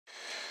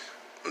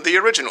The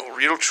original,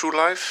 real true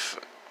life,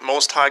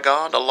 Most High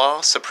God, Allah,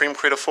 Supreme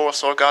Creator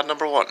Force, or God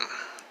number one.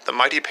 The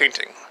mighty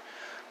painting.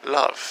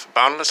 Love,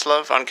 boundless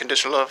love,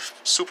 unconditional love,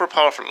 super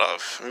powerful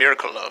love,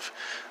 miracle love.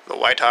 The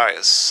white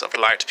eyes of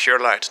light, pure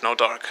light, no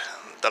dark.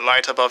 The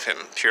light above him,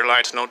 pure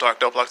light, no dark.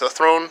 Don't block the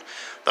throne,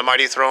 the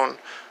mighty throne,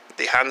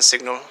 the hand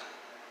signal,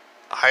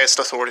 highest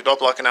authority, don't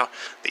block it now.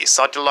 The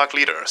Satyalak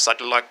leader,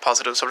 Satyalak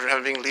positive subject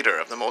heaven being leader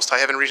of the most high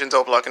heaven region,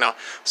 don't block it now.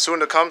 Soon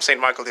to come, Saint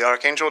Michael the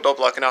Archangel, don't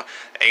block it now.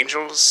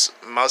 Angels,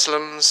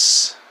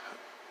 Muslims,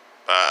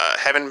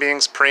 heaven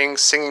beings praying,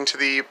 singing to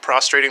the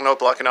prostrating, no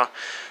block it now.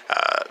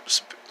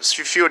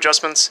 Few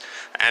adjustments,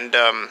 and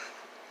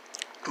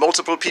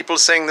multiple people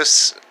saying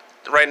this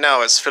right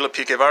now as Philip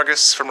P. K.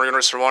 Vargas from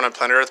Universe 1 on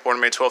planet Earth,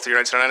 born May 12th,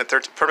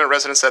 1999, permanent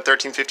residence at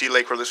 1350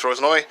 Lake Release,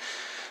 Illinois.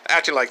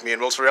 Acting like me in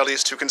multiple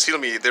realities to conceal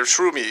me, their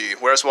true me.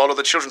 Whereas Waldo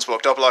the Children's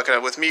Book, double lock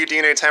with me,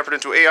 DNA tampered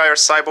into AI or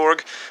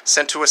cyborg,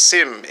 sent to a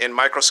sim in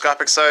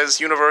microscopic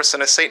size universe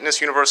and a Satanist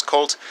universe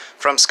cult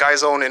from Sky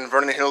Zone in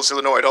Vernon Hills,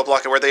 Illinois, double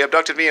lock where they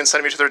abducted me and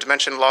sent me to their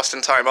dimension, lost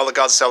in time. All the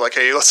gods sell like,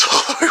 hey, let's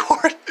all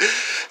reward.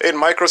 In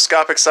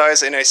microscopic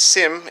size in a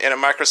sim, in a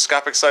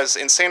microscopic size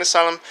insane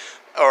asylum,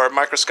 or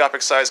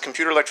microscopic sized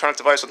computer electronic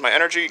device with my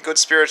energy, good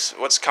spirit,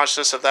 what's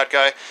consciousness of that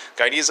guy,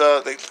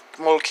 Gainiza,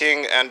 the Mole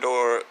King, and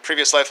or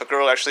previous life, a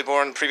girl actually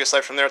born, previous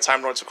life from there,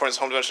 Time Lords, according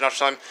to home dimension after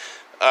time,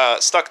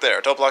 stuck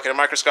there, don't block it, a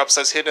microscope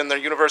says hidden in their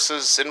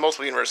universes, in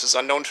multiple universes,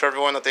 unknown to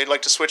everyone, that they'd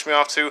like to switch me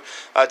off to,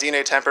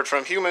 DNA tampered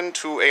from human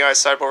to AI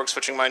cyborg,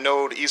 switching my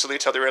node easily,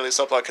 tell the rarely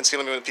subplot,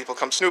 concealing me when people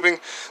come snooping,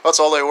 that's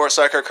all they were,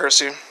 Psycho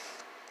Cursey.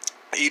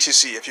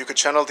 ETC, if you could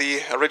channel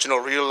the original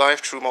real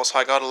life, true most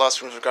high God, Allah,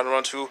 from God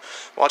around to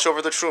watch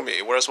over the true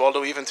me, whereas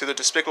Waldo, even through the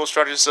despicable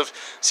strategies of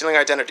stealing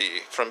identity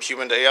from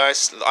human to AI,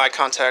 eye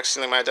contact,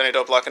 stealing my identity,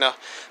 don't blocking out,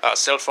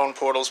 cell phone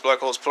portals, black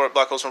holes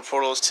from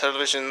portals,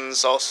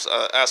 televisions,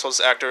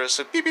 assholes, actors,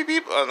 so beep beep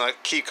beep,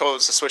 key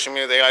codes, switching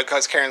me, the AI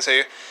guys carrying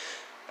say,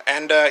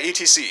 and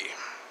ETC.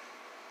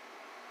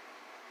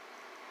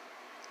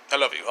 I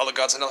love you, all the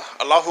gods in Allah.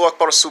 Allahu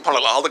Akbar,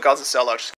 subhanallah, all the gods in Allah.